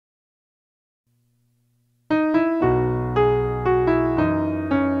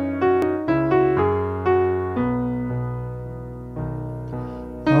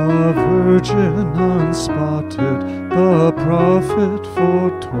unspotted, the prophet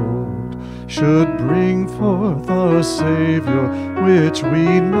foretold, should bring forth a Savior, which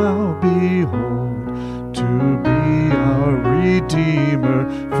we now behold, to be our Redeemer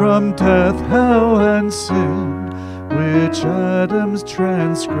from death, hell, and sin, which Adam's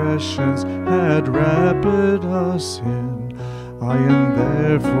transgressions had wrapped us in. Aye, and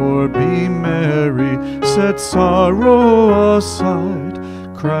therefore be merry, set sorrow aside.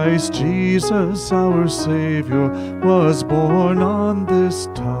 Christ Jesus, our Savior, was born on this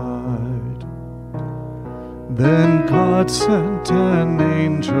tide. Then God sent an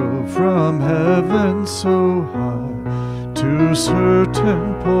angel from heaven so high to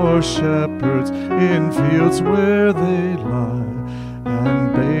certain poor shepherds in fields where they lie,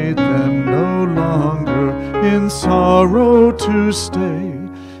 and bade them no longer in sorrow to stay,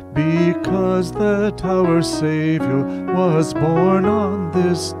 because that our Savior was born on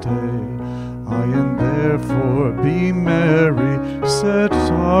this day. Aye, and therefore be merry, set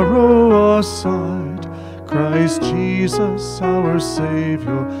sorrow aside. Christ Jesus, our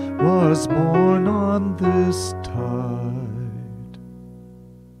Savior, was born on this tide.